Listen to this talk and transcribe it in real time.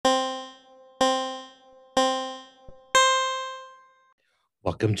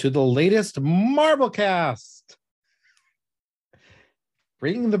Welcome to the latest Marvel cast.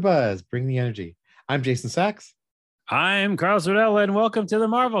 Bring the buzz, bring the energy. I'm Jason Sachs. I'm Carlos Rodella, and welcome to the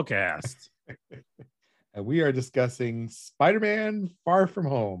Marvel cast. And we are discussing Spider-Man Far From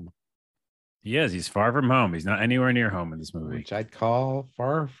Home. Yes, he's far from home. He's not anywhere near home in this movie. Which I'd call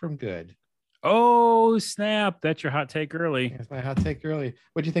far from good. Oh, snap. That's your hot take early. That's my hot take early.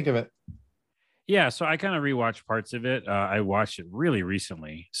 What'd you think of it? Yeah, so I kind of rewatched parts of it. I watched it really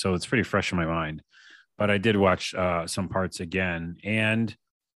recently, so it's pretty fresh in my mind. But I did watch some parts again. And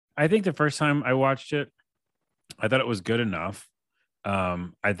I think the first time I watched it, I thought it was good enough.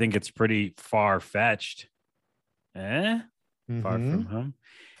 I think it's pretty far-fetched. Far from home.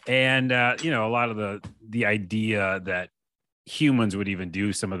 And a lot of the idea that humans would even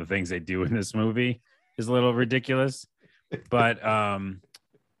do some of the things they do in this movie is a little ridiculous.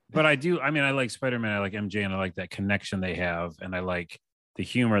 But I do. I mean, I like Spider-Man, I like MJ, and I like that connection they have, and I like the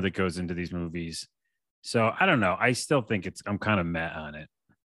humor that goes into these movies. So I don't know. I still think I'm kind of meh on it.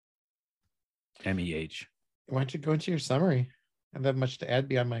 MEH. Why don't you go into your summary? I don't have much to add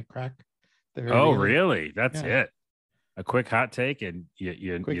beyond my crack. Oh, really? That's it. A quick hot take, and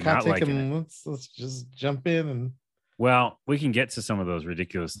you're not liking it. Let's just jump in and. Well, we can get to some of those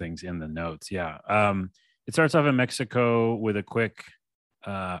ridiculous things in the notes. Yeah. It starts off in Mexico with a quick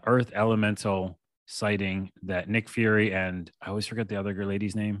Earth Elemental sighting that Nick Fury and I always forget the other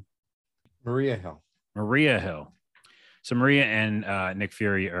lady's name. Maria Hill. So Maria and Nick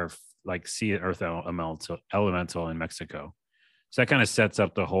Fury are see an Earth Elemental in Mexico. So that kind of sets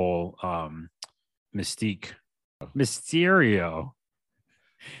up the whole Mysterio.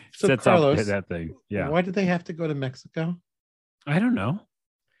 So sets Carlos, up that thing. Yeah. Why did they have to go to Mexico? I don't know.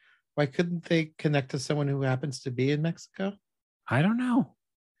 Why couldn't they connect to someone who happens to be in Mexico? I don't know.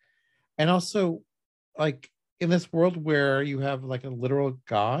 And also, like in this world where you have like a literal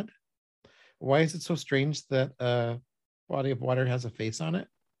god, why is it so strange that a body of water has a face on it?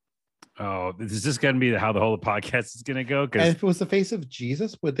 Oh, is this going to be how the whole podcast is going to go? And if it was the face of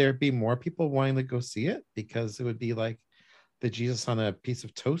Jesus, would there be more people wanting to go see it? Because it would be like the Jesus on a piece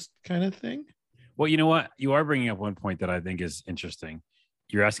of toast kind of thing. Well, you know what? You are bringing up one point that I think is interesting.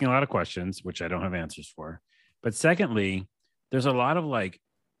 You're asking a lot of questions, which I don't have answers for. But secondly, there's a lot of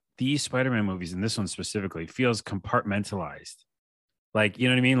these Spider-Man movies, and this one specifically feels compartmentalized. Like, you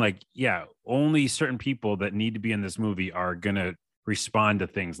know what I mean? Like, yeah, only certain people that need to be in this movie are going to respond to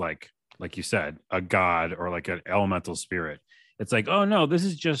things like you said, a god or like an elemental spirit. It's like, oh no, this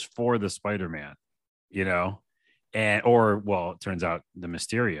is just for the Spider-Man, and it turns out the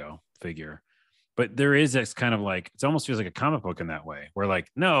Mysterio figure. But there is this kind of it almost feels like a comic book in that way, where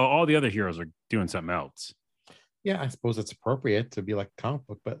no, all the other heroes are doing something else. Yeah, I suppose it's appropriate to be like a comic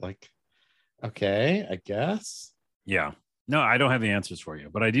book, but okay, I guess. Yeah. No, I don't have the answers for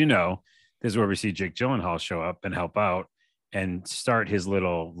you, but I do know this is where we see Jake Gyllenhaal show up and help out and start his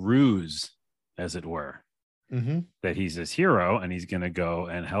little ruse, as it were, that he's this hero and he's going to go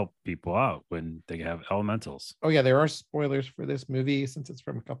and help people out when they have elementals. Oh, yeah, there are spoilers for this movie since it's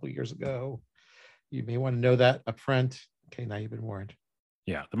from a couple of years ago. You may want to know that up front. Okay, now you've been warned.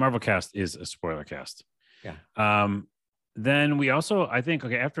 Yeah, the Marvel cast is a spoiler cast. Yeah. Then we also, I think,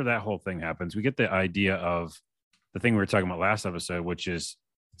 after that whole thing happens, we get the idea of the thing we were talking about last episode, which is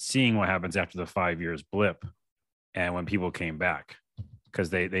seeing what happens after the 5 years blip and when people came back,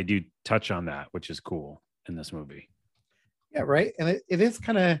 because they do touch on that, which is cool in this movie. Yeah, right. And it is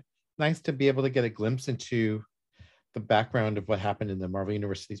kind of nice to be able to get a glimpse into the background of what happened in the Marvel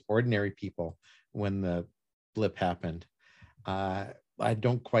Universe, these ordinary people when the blip happened. I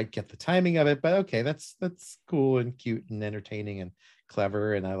don't quite get the timing of it, but okay, that's cool and cute and entertaining and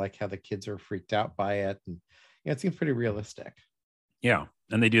clever. And I like how the kids are freaked out by it. And it seems pretty realistic. Yeah.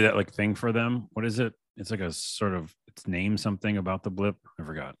 And they do that thing for them. What is it? It's like a sort of, it's named something about the blip. I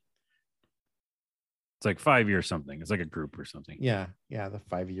forgot. It's like 5 years something. It's like a group or something. Yeah. The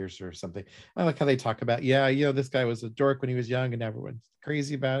 5 years or something. I like how they talk about, this guy was a dork when he was young and everyone's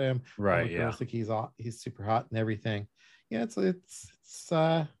crazy about him. Right. Yeah. Like he's super hot and everything. Yeah. It's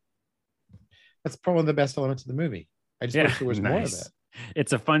that's probably the best elements of the movie. I just wish there was more of it.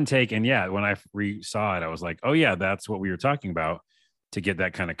 It's a fun take. And yeah, when I saw it, I was like, oh yeah, that's what we were talking about, to get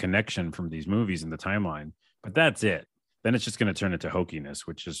that kind of connection from these movies in the timeline. But that's it. Then it's just going to turn into hokiness,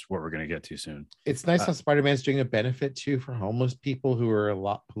 which is what we're going to get to soon. It's nice how Spider-Man's doing a benefit too for homeless people who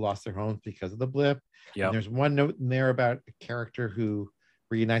lost their homes because of the blip. Yeah. There's one note in there about a character who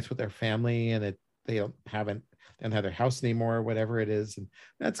reunites with their family and they don't have their house anymore or whatever it is. And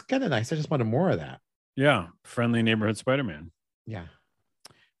that's kind of nice. I just wanted more of that. Yeah. Friendly neighborhood Spider-Man. Yeah.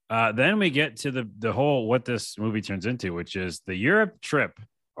 Then we get to the whole what this movie turns into, which is the Europe trip,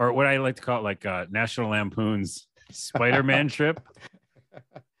 or what I like to call it, like National Lampoon's Spider-Man trip,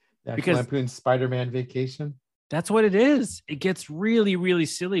 National because Lampoon's Spider-Man Vacation. that's what it is. It gets really, really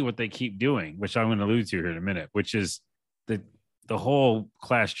silly what they keep doing, which I'm going to allude to here in a minute, which is the whole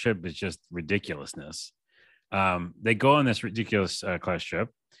class trip is just ridiculousness. They go on this ridiculous class trip.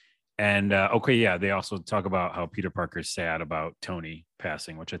 And okay, yeah, they also talk about how Peter Parker's sad about Tony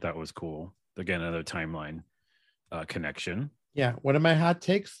passing, which I thought was cool. Again, another timeline connection. Yeah, one of my hot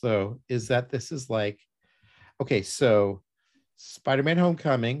takes though is that this is like, okay, so Spider-Man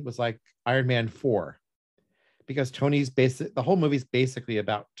Homecoming was like Iron Man 4 because the whole movie's basically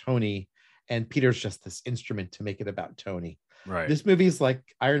about Tony and Peter's just this instrument to make it about Tony. Right. This movie is like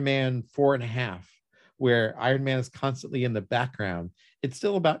Iron Man 4.5, where Iron Man is constantly in the background. It's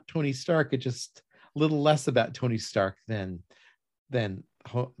still about Tony Stark. It's just a little less about Tony Stark than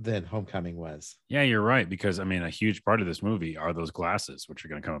Homecoming was. Yeah, you're right. Because I mean, a huge part of this movie are those glasses, which are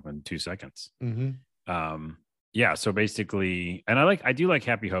going to come up in 2 seconds. Mm-hmm. Yeah. So basically, and I do like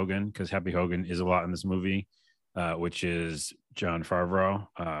Happy Hogan because Happy Hogan is a lot in this movie, which is Jon Favreau,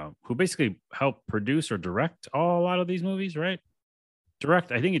 who basically helped produce or direct a lot of these movies, right? I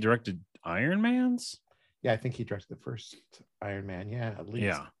think he directed Iron Man's. Yeah, I think he directed the first Iron Man. Yeah, at least.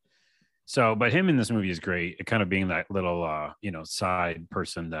 Yeah. So, but him in this movie is great. It kind of being that little, side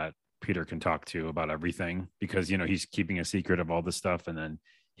person that Peter can talk to about everything because, he's keeping a secret of all this stuff. And then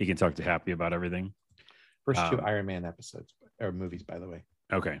he can talk to Happy about everything. First 2 Iron Man episodes or movies, by the way.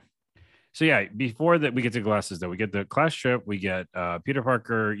 Okay. So yeah, before that we get to glasses though, we get the class trip, we get Peter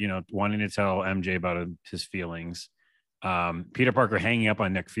Parker, wanting to tell MJ about his feelings. Peter Parker hanging up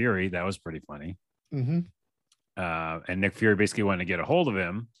on Nick Fury. That was pretty funny. Mm-hmm. And Nick Fury basically wanted to get a hold of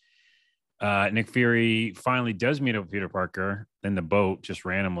him. Nick Fury finally does meet up with Peter Parker in the boat just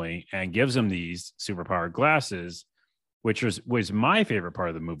randomly and gives him these superpowered glasses, which was my favorite part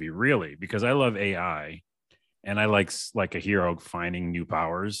of the movie, really, because I love AI and I like a hero finding new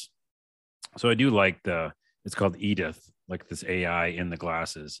powers. So I do like it's called Edith, like this AI in the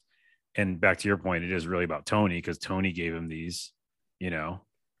glasses. And back to your point, it is really about Tony because Tony gave him these,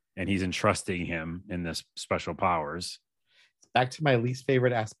 and he's entrusting him in this special powers. Back to my least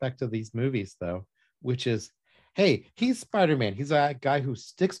favorite aspect of these movies, though, which is, hey, he's Spider-Man. He's a guy who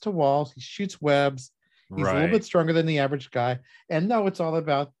sticks to walls. He shoots webs. He's a little bit stronger than the average guy. And no, it's all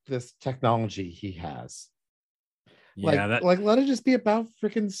about this technology he has. Yeah, let it just be about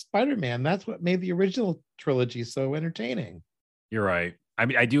freaking Spider-Man. That's what made the original trilogy so entertaining. You're right. I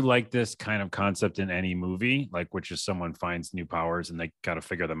mean, I do like this kind of concept in any movie, like which is someone finds new powers and they got to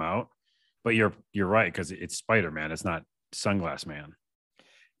figure them out. But you're right because it's Spider-Man. It's not Sunglass Man.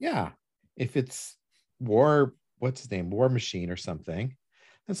 Yeah, if it's War Machine or something,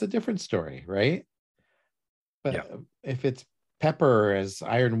 that's a different story, right? But if it's Pepper as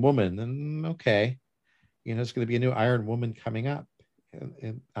Iron Woman, then okay. There's going to be a new Iron Woman coming up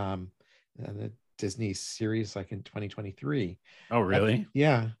in the Disney series like in 2023. Oh, really?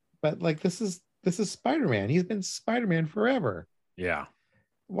 Yeah. But like this is Spider-Man. He's been Spider-Man forever. Yeah.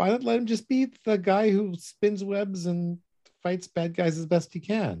 Why not let him just be the guy who spins webs and fights bad guys as best he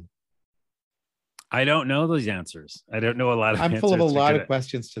can? I don't know those answers. I don't know a lot of I'm full of a lot of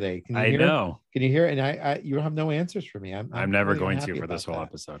questions today. Can you hear? Know. Can you hear? And you don't have no answers for me. I'm never really going to for this whole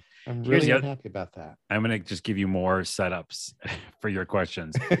episode. I'm really unhappy about that. I'm going to just give you more setups for your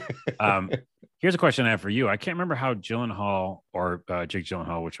questions. Here's a question I have for you. I can't remember how Gyllenhaal or Jake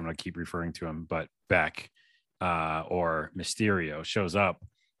Gyllenhaal, which I'm going to keep referring to him, but Beck or Mysterio shows up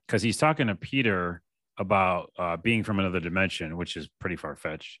because he's talking to Peter about being from another dimension, which is pretty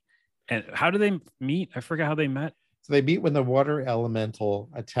far-fetched. And how do they meet? I forgot how they met. So they meet when the water elemental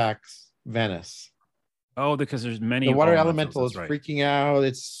attacks Venice. Oh, because there's many. The water elemental is freaking out.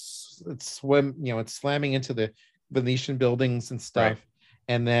 It's slamming into the Venetian buildings and stuff. Right.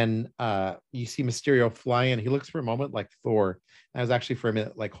 And then you see Mysterio fly in. He looks for a moment like Thor. I was actually for a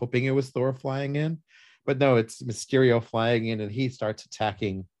minute like hoping it was Thor flying in, but no, it's Mysterio flying in, and he starts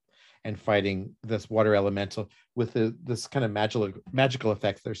attacking and fighting this water elemental with this kind of magical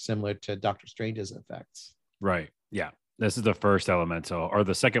effects that are similar to Doctor Strange's effects. Right. Yeah. This is the first elemental, or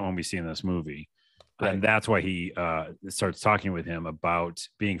the second one we see in this movie. Right. And that's why he starts talking with him about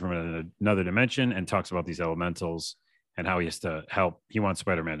being from another dimension and talks about these elementals and how he has to help. He wants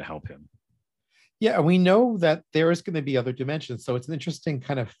Spider-Man to help him. Yeah. We know that there is going to be other dimensions. So it's an interesting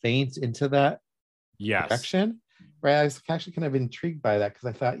kind of feint into that direction. Right. I was actually kind of intrigued by that because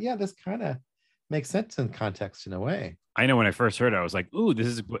I thought, yeah, this kind of makes sense in context in a way. I know when I first heard it, I was like, ooh, this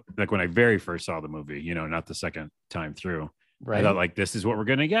is like when I very first saw the movie, not the second time through. I thought Right. like this is what we're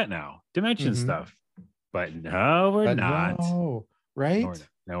gonna get now, dimension Mm-hmm. stuff. But no, we're But not. no, No, right.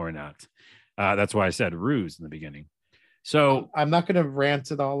 we're not. That's why I said ruse in the beginning. So I'm not going to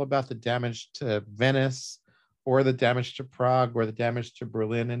rant at all about the damage to Venice or the damage to Prague or the damage to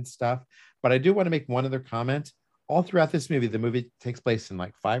Berlin and stuff. But I do want to make one other comment. All throughout this movie, the movie takes place in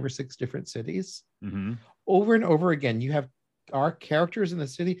like 5 or 6 different cities. mhm. Over and over again, you have our characters in the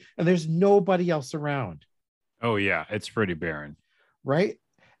city and there's nobody else around, Oh yeah, it's pretty barren. right?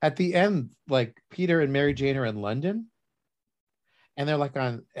 At the end, like Peter and Mary Jane are in London and they're like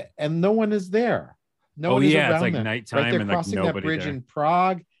on, and no one is there. No Oh one is yeah, it's around like them, right? nighttime They're and like crossing that nobody bridge there. in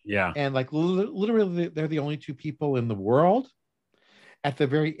Prague Yeah. and like literally they're the only 2 people in the world. At the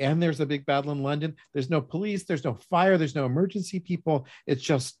very end, there's a big battle in London. There's no police, there's no fire, there's no emergency people. It's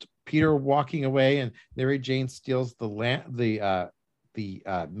just Peter walking away, and Mary Jane steals the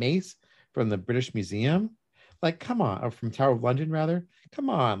mace from the British Museum. Like, come on, or from Tower of London, rather. Come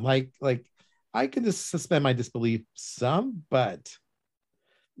on, like I can just suspend my disbelief some, but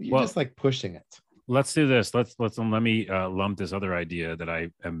you're Well, just like pushing it. let's do this. Let me lump this other idea that I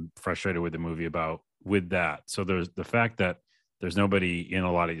am frustrated with the movie about with that. So there's the fact that there's nobody in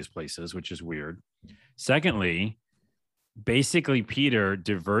a lot of these places, which is weird. Secondly, basically Peter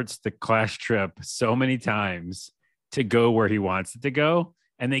diverts the class trip so many times to go where he wants it to go,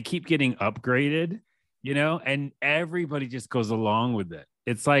 and they keep getting upgraded, and everybody just goes along with it.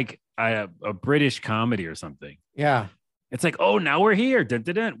 It's like a British comedy or something. Yeah. It's like, oh, now we're here. Dun,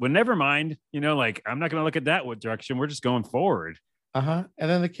 dun, dun. Well, never mind. Like, I'm not going to look at that what direction. We're just going forward. Uh-huh. And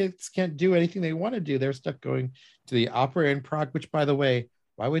then the kids can't do anything they want to do. They're stuck going to the opera in Prague, which, by the way,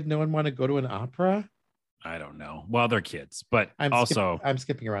 why would no one want to go to an opera? I don't know. Well, they're kids, but I'm also I'm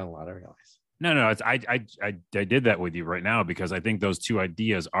skipping around a lot, I realize. no. It's I did that with you right now because I think those two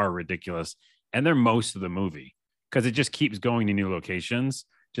ideas are ridiculous, and they're most of the movie because it just keeps going to new locations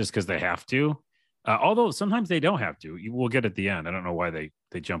just because they have to. Although sometimes they don't have to. We'll get at the end. I don't know why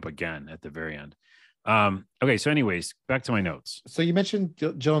they jump again at the very end. Okay, so anyways, back to my notes. So you mentioned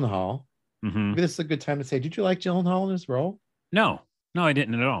Gyllenhaal. Mm-hmm. Maybe this is a good time to say, did you like Gyllenhaal in his role? No, I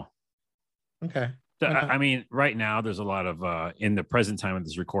didn't at all. Okay. I mean, right now there's a lot of in the present time of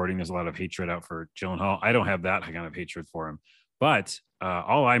this recording, there's a lot of hatred out for Gyllenhaal. I don't have that kind of hatred for him, but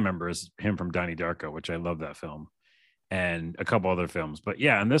all I remember is him from Donnie Darko, which I love that film, and a couple other films. But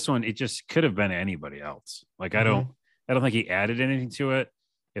yeah, and this one, it just could have been anybody else. Like I don't think he added anything to it.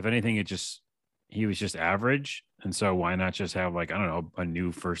 If anything, he was just average. And so why not just have like, I don't know, a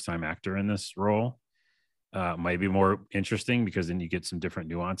new first time actor in this role? Might be more interesting because then you get some different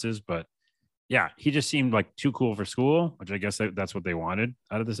nuances. But yeah, he just seemed like too cool for school, which I guess that's what they wanted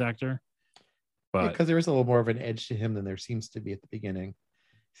out of this actor. But because there is a little more of an edge to him than there seems to be at the beginning.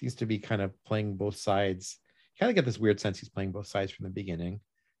 He seems to be kind of playing both sides. You kind of get this weird sense he's playing both sides from the beginning.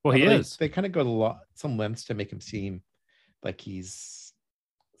 Well, he is. They kind of go to some lengths to make him seem like he's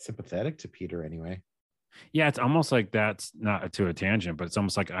sympathetic to Peter anyway. Yeah, it's almost like that's not to a tangent, but it's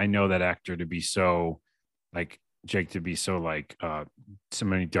almost like I know that actor to be so like Jake to be so like so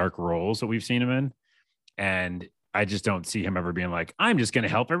many dark roles that we've seen him in. And I just don't see him ever being like, I'm just going to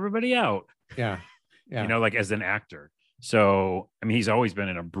help everybody out. Yeah. Like as an actor. So, I mean, he's always been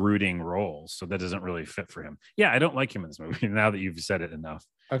in a brooding role. So that doesn't really fit for him. Yeah, I don't like him in this movie now that you've said it enough.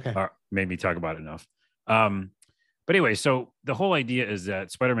 Okay. Or made me talk about it enough. But anyway, so the whole idea is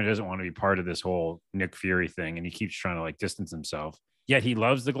that Spider-Man doesn't want to be part of this whole Nick Fury thing. And he keeps trying to like distance himself. Yet he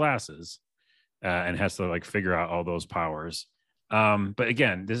loves the glasses and has to like figure out all those powers. But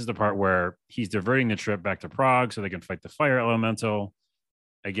again, this is the part where he's diverting the trip back to Prague so they can fight the fire elemental.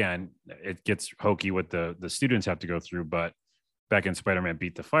 Again, it gets hokey what the students have to go through, but back in Spider-Man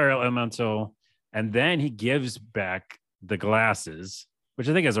beat the fire elemental, and then he gives back the glasses, which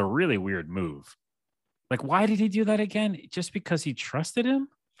I think is a really weird move. Like, why did he do that again? Just because he trusted him?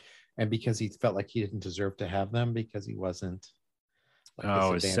 And because he felt like he didn't deserve to have them because he wasn't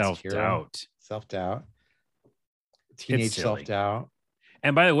like self-doubt. Self-doubt. Teenage self-doubt.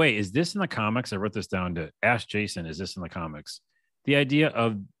 And by the way, is this in the comics? I wrote this down to ask Jason, is this in the comics? The idea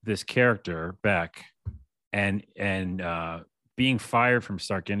of this character, Beck, and being fired from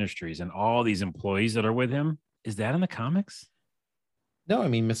Stark Industries and all these employees that are with him, is that in the comics? No, I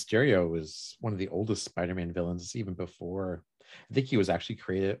mean, Mysterio was one of the oldest Spider-Man villains even before. I think he was actually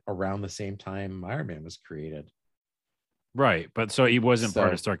created around the same time Iron Man was created. Right, but so he wasn't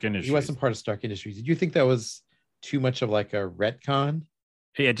part of Stark Industries. He wasn't part of Stark Industries. Did you think that was too much of like a retcon?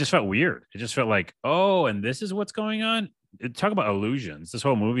 Hey, it just felt weird. It just felt like, oh, and this is what's going on? Talk about illusions. This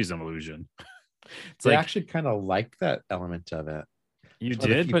whole movie's an illusion. They actually kind of like that element of it. You One of the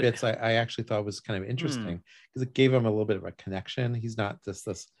did, few but bits I actually thought was kind of interesting because it gave him a little bit of a connection. He's not just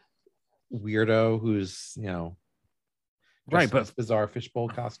this weirdo who's, right. dressed in But this bizarre fishbowl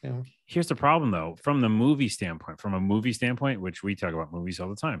costume. here's the problem, though, from a movie standpoint, which we talk about movies all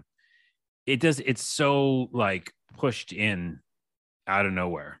the time. It's so like pushed in out of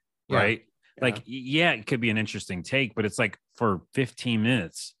nowhere, Yeah. right? Yeah. Like, yeah, it could be an interesting take, but it's like for 15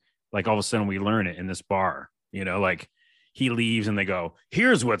 minutes, like all of a sudden we learn it in this bar, like he leaves and they go,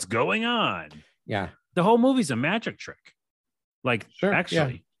 here's what's going on. Yeah. The whole movie's a magic trick. Like, Sure.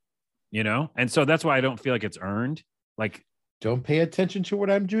 actually, and so that's why I don't feel like it's earned. Like, Don't pay attention to what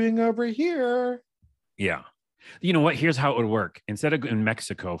I'm doing over here. yeah. You know what? Here's how it would work. Instead of in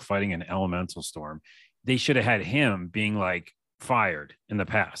Mexico fighting an elemental storm, they should have had him being like fired in the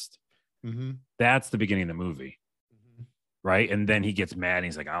past. Mm-hmm. That's the beginning of the movie. Mm-hmm. Right. And then he gets mad and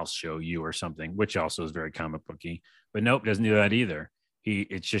he's like, I'll show you or something, which also is very comic booky. But nope, doesn't do that either.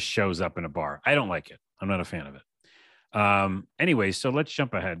 It just shows up in a bar. I don't like it. I'm not a fan of it. Anyway, so let's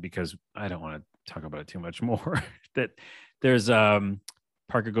jump ahead because I don't want to talk about it too much more. That there's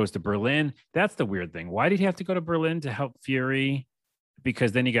Parker goes to Berlin. That's the weird thing. Why did he have to go to Berlin to help Fury?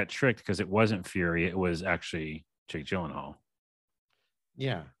 Because then he got tricked because it wasn't Fury. It was actually Jake Gyllenhaal.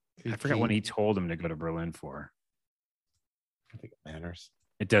 Yeah. I forgot when he told him to go to Berlin for. I think it matters.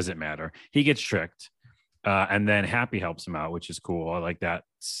 It doesn't matter. He gets tricked. And then Happy helps him out, which is cool. I like that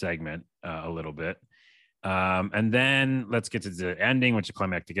segment a little bit. And then let's get to the ending, which is a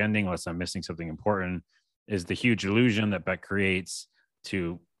climactic ending, unless I'm missing something important, is the huge illusion that Beck creates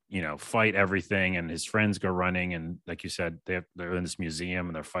to, fight everything. And his friends go running. And like you said, they're in this museum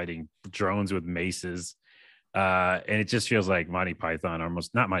and they're fighting drones with maces. And it just feels like Monty Python,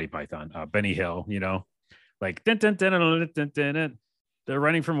 almost not Monty Python, Benny Hill, like dun, dun, dun, dun, dun, dun, dun. They're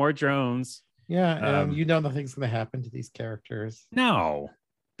running for more drones. Yeah, and nothing's going to happen to these characters. No,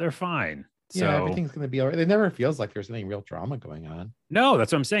 they're fine. Yeah, so, everything's going to be all right. It never feels like there's any real drama going on. No,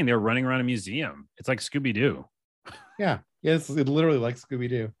 that's what I'm saying. They're running around a museum. It's like Scooby-Doo. Yeah, it's literally like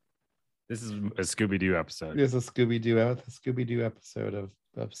Scooby-Doo. This is a Scooby-Doo episode. It's a Scooby-Doo episode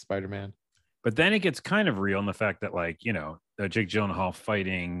of Spider-Man. But then it gets kind of real in the fact that, like, Jake Gyllenhaal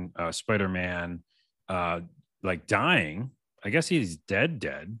fighting Spider-Man, like dying. I guess he's dead.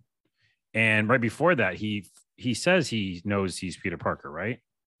 And right before that, he says he knows he's Peter Parker, right?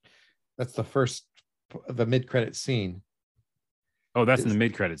 That's the mid-credit scene. Oh, that's in the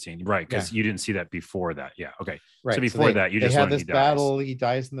mid-credit scene, right? Because you didn't see that before that. Yeah, okay. Right. So before that, you just had this battle. He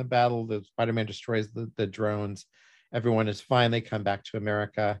dies in the battle. The Spider-Man destroys the drones. Everyone is fine. They come back to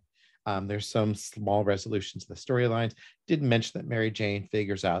America. There's some small resolutions to the storylines. Didn't mention that Mary Jane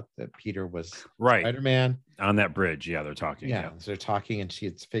figures out that Peter was right. Spider-Man on that bridge. Yeah, they're talking. Yeah, so they're talking, and she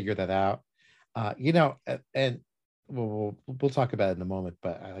had figured that out. And we'll talk about it in a moment.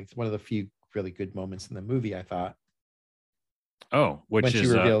 But I like one of the few really good moments in the movie, I thought. Oh, when she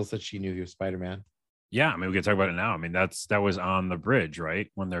reveals that she knew he was Spider-Man. Yeah, I mean, we can talk about it now. I mean, that was on the bridge, right?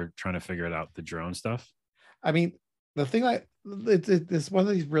 When they're trying to figure it out, the drone stuff. I mean, the thing it's one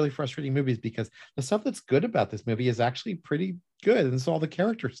of these really frustrating movies because the stuff that's good about this movie is actually pretty good, and it's all the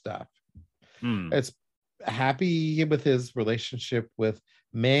character stuff. It's Happy with his relationship with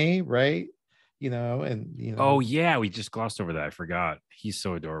May, right? Oh yeah, we just glossed over that. I forgot. He's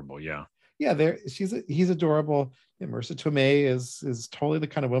so adorable. Yeah. He's adorable. And Marissa Tomei is totally the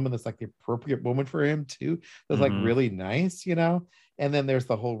kind of woman that's like the appropriate woman for him too. That's like really nice, And then there's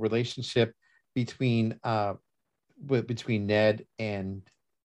the whole relationship between Ned and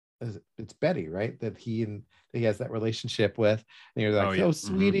it's Betty, right? That he has that relationship with. And you're like,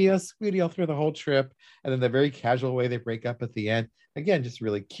 sweetie, all through the whole trip. And then the very casual way they break up at the end. Again, just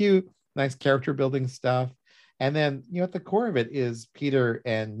really cute, nice character building stuff. And then, at the core of it is Peter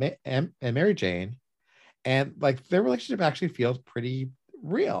and Mary Jane. And like their relationship actually feels pretty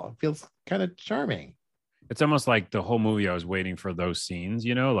real. It feels kind of charming. It's almost like the whole movie I was waiting for those scenes,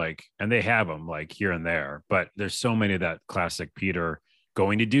 like, and they have them like here and there, but there's so many of that classic Peter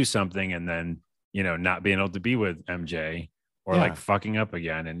going to do something and then, not being able to be with MJ or like fucking up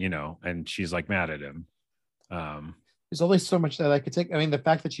again. And, and she's like mad at him. There's only so much that I could take. I mean, the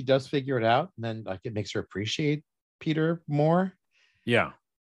fact that she does figure it out and then like it makes her appreciate Peter more. Yeah.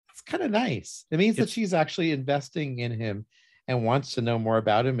 It's kind of nice. It means that she's actually investing in him and wants to know more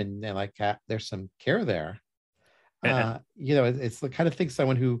about him. And like there's some care there. It's the kind of thing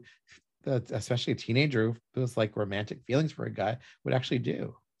someone who, especially a teenager who feels like romantic feelings for a guy would actually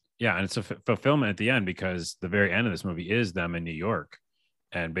do. Yeah. And it's a fulfillment at the end because the very end of this movie is them in New York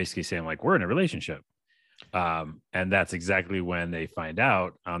and basically saying like, we're in a relationship. And that's exactly when they find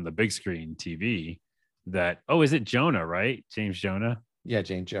out on the big screen TV that, is it Jonah, right? James Jonah? Yeah,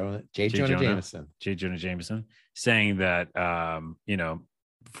 J. J. Jonah Jonah, Jameson. J. Jonah Jameson, saying that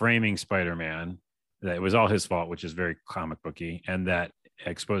framing Spider-Man, that it was all his fault, which is very comic booky, and that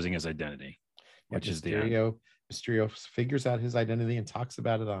exposing his identity, Yeah, which is the end Mysterio figures out his identity and talks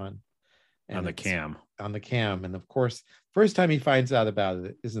about it on and the it's cam. on the cam. And of course, first time he finds out about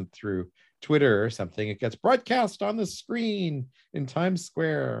it isn't through Twitter or something. It gets broadcast on the screen in Times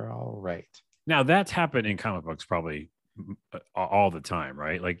Square. All right. Now that's happened in comic books probably all the time,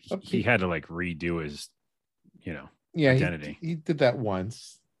 right? Like he had to like redo his, identity. He did that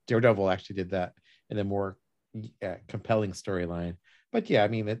once. Daredevil actually did that in a more compelling storyline. But yeah, I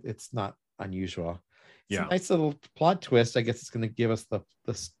mean, it's not unusual. It's a nice little plot twist. I guess it's going to give us the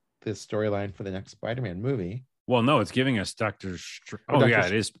storyline for the next Spider-Man movie. Well, no, it's giving us it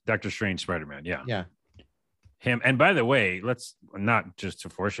is Doctor Strange Spider-Man. Yeah. Yeah. Him. And by the way, let's not just to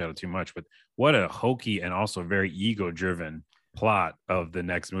foreshadow too much, but what a hokey and also very ego-driven plot of the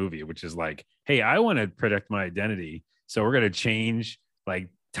next movie, which is like, hey, I want to protect my identity, so we're going to change like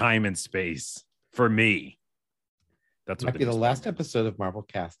time and space for me. That's might be the last episode of Marvel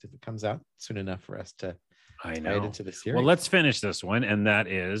Cast if it comes out soon enough for us to tie it into the series. Well, let's finish this one, and that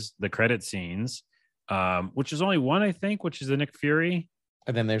is the credit scenes, which is only one, I think, which is the Nick Fury.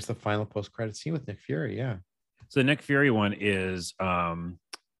 And then there's the final post-credit scene with Nick Fury. Yeah. So the Nick Fury one is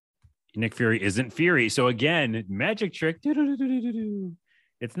Nick Fury isn't Fury. So again, magic trick.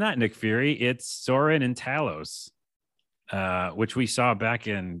 It's not Nick Fury. It's Soren and Talos, which we saw back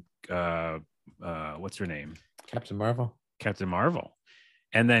in what's her name? Captain Marvel.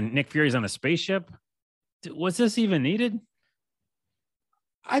 And then Nick Fury's on a spaceship. Was this even needed?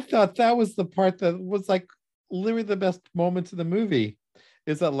 I thought that was the part that was like literally the best moments of the movie.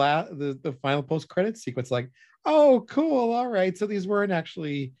 Is that the final post-credit sequence? Like, oh, cool. All right. So these weren't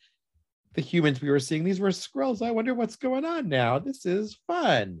actually the humans we were seeing. These were Skrulls. I wonder what's going on now. This is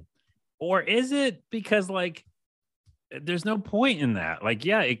fun. Or is it because like there's no point in that? Like,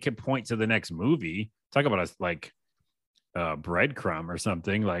 yeah, it could point to the next movie. Talk about us like breadcrumb or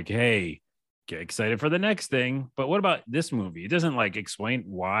something. Like, hey, get excited for the next thing. But what about this movie? It doesn't like explain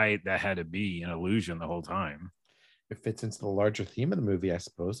why that had to be an illusion the whole time. It fits into the larger theme of the movie, I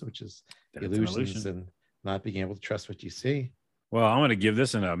suppose, which is illusions and not being able to trust what you see. Well, I'm going to give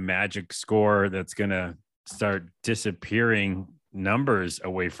this a magic score that's going to start disappearing numbers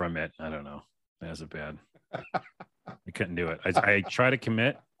away from it. I don't know. That's a bad. I couldn't do it. I try to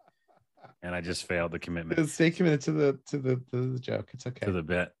commit, and I just failed the commitment. Stay committed to the joke. It's okay. To the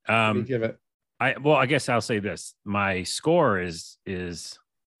bit. Give it. I guess I'll say this. My score is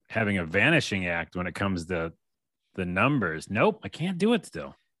having a vanishing act when it comes to the numbers. Nope, I can't do it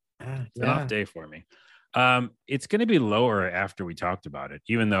still. It's an off day for me. It's going to be lower after we talked about it,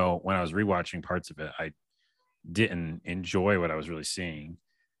 even though when I was rewatching parts of it, I didn't enjoy what I was really seeing.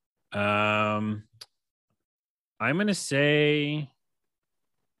 I'm going to say,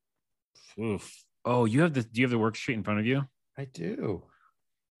 oh, do you have the worksheet in front of you? I do.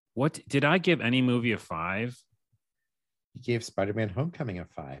 What did I give any movie a 5? You gave Spider-Man Homecoming a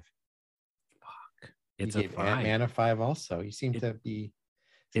 5. Fuck. It's you gave a 5. Ant-Man a 5 also. You seem to be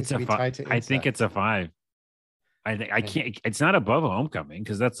it's a 5. I think it's a 5. I think I can't. It's not above Homecoming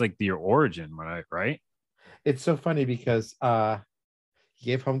because that's like your origin, right? It's so funny because you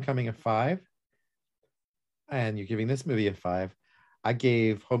gave Homecoming a 5, and you're giving this movie a 5. I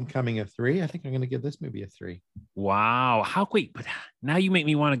gave Homecoming a 3. I think I'm going to give this movie a 3. Wow! But now you make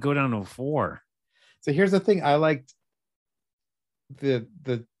me want to go down to a 4. So here's the thing: I liked the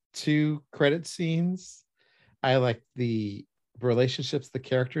 2 credit scenes. I like the relationships the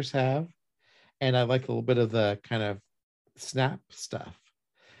characters have, and I like a little bit of the kind of snap stuff.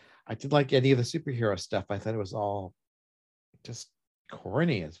 I did like any of the superhero stuff. I thought it was all just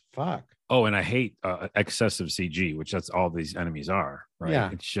corny as fuck. Oh, and I hate excessive CG, which that's all these enemies are, right?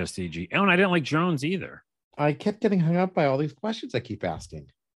 Yeah. It's just CG. Oh, and I didn't like drones either. I kept getting hung up by all these questions I keep asking.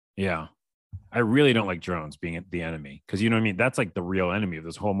 Yeah. I really don't like drones being the enemy because, you know what I mean? That's like the real enemy of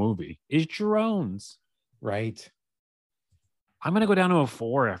this whole movie is drones. Right. I'm going to go down to a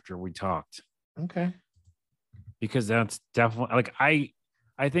 4 after we talked. Okay. Because that's definitely like, I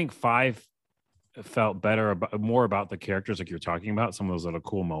think 5 felt better, more about the characters like you're talking about, some of those little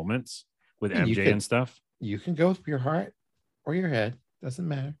cool moments with MJ and stuff. You can go with your heart or your head. Doesn't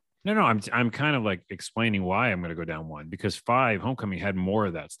matter. No, I'm kind of like explaining why I'm going to go down 1 because 5 Homecoming had more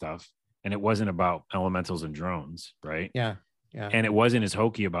of that stuff and it wasn't about elementals and drones, right? Yeah. Yeah. And it wasn't as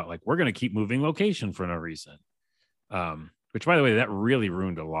hokey about like, we're going to keep moving location for no reason. Which by the way, that really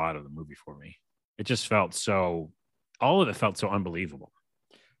ruined a lot of the movie for me. It just felt all of it felt so unbelievable.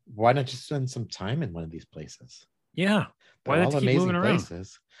 Why not just spend some time in one of these places? Yeah. Why They're do they all have to keep moving amazing around?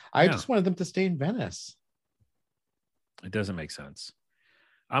 places. I Yeah. just wanted them to stay in Venice. It doesn't make sense.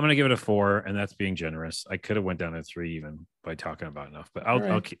 I'm gonna give it a 4, and that's being generous. I could have went down to 3 even by talking about enough, but All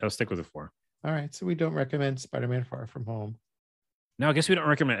right. I'll stick with a 4. All right. So we don't recommend Spider-Man Far From Home. No, I guess we don't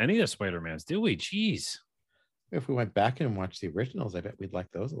recommend any of the Spider-Mans, do we? Jeez. If we went back and watched the originals, I bet we'd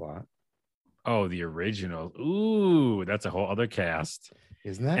like those a lot. Oh, the original. Ooh, that's a whole other cast.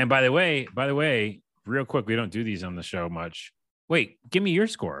 Isn't that? And by the way, real quick, we don't do these on the show much. Wait, give me your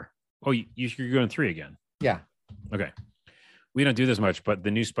score. Oh, you're going 3 again. Yeah. Okay. We don't do this much, but the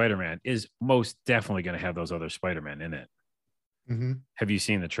new Spider-Man is most definitely going to have those other Spider-Man in it. Mm-hmm. Have you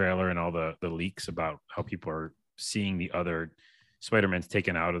seen the trailer and all the leaks about how people are seeing the other Spider-Man's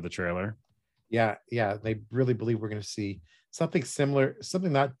taken out of the trailer? Yeah. They really believe we're going to see something similar,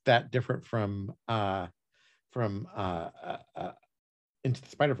 something not that different from Into the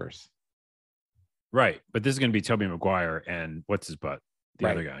Spider-Verse. Right. But this is going to be Tobey Maguire and what's his butt? The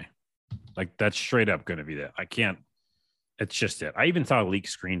other guy. Like that's straight up going to be that. It's just it. I even saw a leaked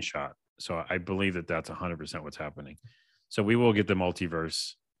screenshot. So I believe that that's 100% what's happening. So we will get the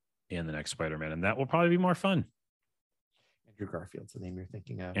multiverse in the next Spider-Man, and that will probably be more fun. Andrew Garfield's the name you're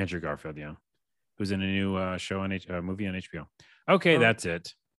thinking of. Andrew Garfield, yeah. Who's in a new movie on HBO. Okay, that's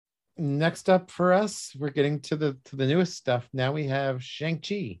it. Next up for us, we're getting to the newest stuff. Now we have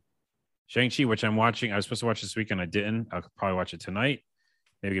Shang-Chi. Shang-Chi, which I'm watching. I was supposed to watch this weekend. I didn't. I'll probably watch it tonight.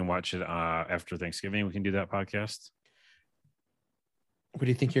 Maybe we can watch it after Thanksgiving. We can do that podcast. What do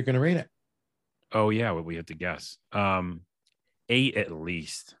you think you're going to rate it? Oh, yeah. What we have to guess. 8 at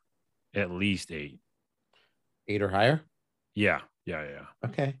least. At least 8. 8 or higher? Yeah.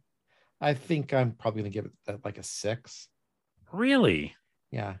 Okay. I think I'm probably going to give it like a 6. Really?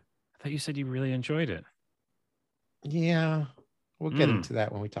 Yeah. I thought you said you really enjoyed it. Yeah. We'll get into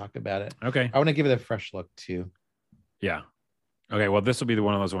that when we talk about it. Okay. I want to give it a fresh look too. Yeah. Okay. Well, this will be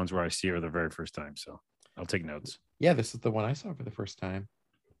one of those ones where I see her the very first time. So I'll take notes. Yeah. This is the one I saw for the first time.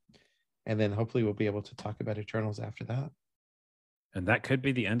 And then hopefully we'll be able to talk about Eternals after that. And that could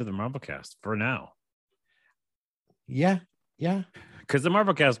be the end of the Marvel cast for now. Yeah. Because the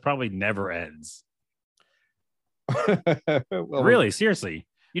Marvel cast probably never ends. Well, really, seriously.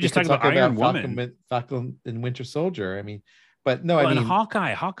 You just talk about Iron Woman. Falcon and Winter Soldier. I mean, but no, I mean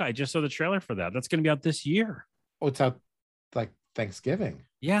Hawkeye. Hawkeye just saw the trailer for that. That's going to be out this year. Oh, it's out like Thanksgiving.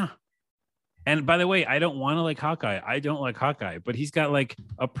 Yeah. And by the way, I don't want to like Hawkeye. I don't like Hawkeye, but he's got like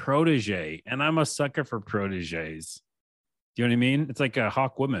a protege, and I'm a sucker for proteges. Do you know what I mean? It's like a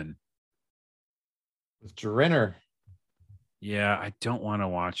Hawk woman. With Renner. Yeah, I don't want to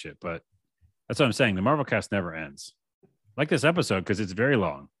watch it, but that's what I'm saying. The Marvel cast never ends. Like this episode, because it's very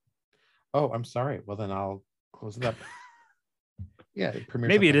long. Oh, I'm sorry. Well, then I'll close it up. Yeah,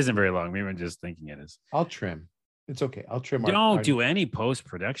 maybe it isn't very long. Maybe I'm just thinking it is. I'll trim. It's okay. I'll trim. Don't do any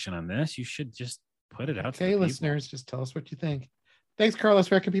post-production on this. You should just put it out. Okay, listeners, just tell us what you think. Thanks,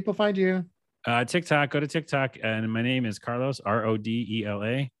 Carlos. Where can people find you? TikTok. Go to TikTok, and my name is Carlos,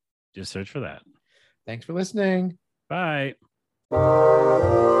 Rodela. Just search for that. Thanks for listening. Bye.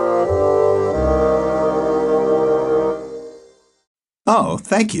 Oh,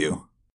 thank you.